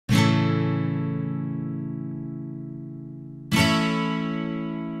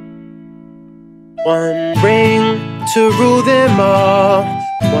One ring to rule them all,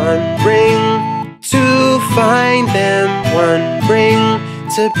 one ring to find them, one ring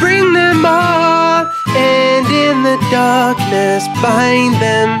to bring them all, and in the darkness bind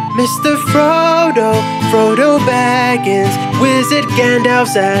them. Mr. Frodo, Frodo Baggins, Wizard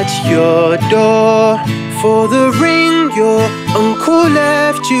Gandalf's at your door. For the ring your uncle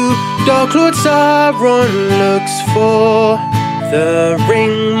left you, Dark Lord Sauron looks for. The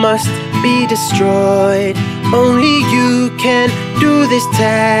ring must be destroyed, only you can do this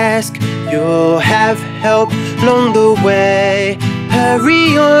task. You'll have help along the way.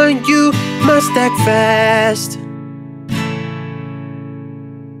 Hurry on, you must act fast.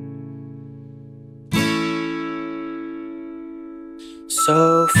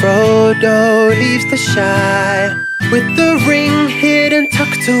 So Frodo leaves the Shire with the ring hidden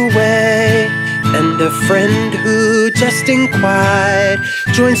tucked away, and a friend who just inquired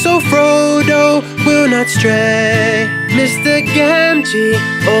joins so Frodo will not stray. Mr. Gamgee,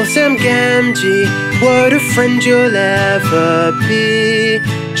 old Sam Gamgee, what a friend you'll ever be.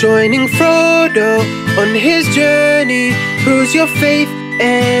 Joining Frodo on his journey proves your faith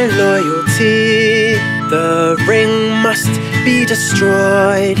and loyalty. The ring must be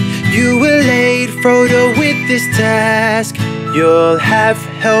destroyed. You will aid Frodo with this task. You'll have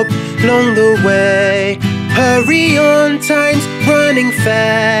help along the way. Hurry on, time's running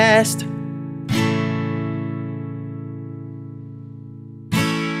fast.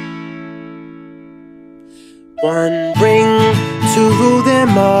 One ring to rule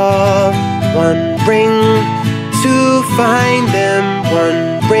them all, one ring to find them,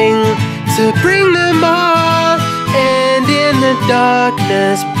 one ring to bring them all, and in the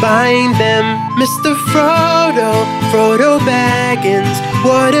darkness bind them. Mr. Frodo, Frodo Baggins,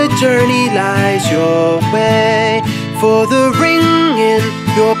 what a journey lies your way. For the ring in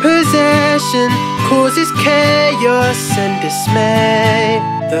your possession causes chaos and dismay.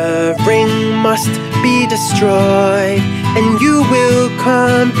 The ring must be destroyed, and you will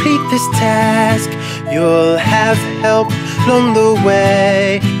complete this task. You'll have help along the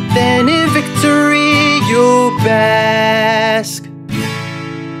way, then in victory you'll bear.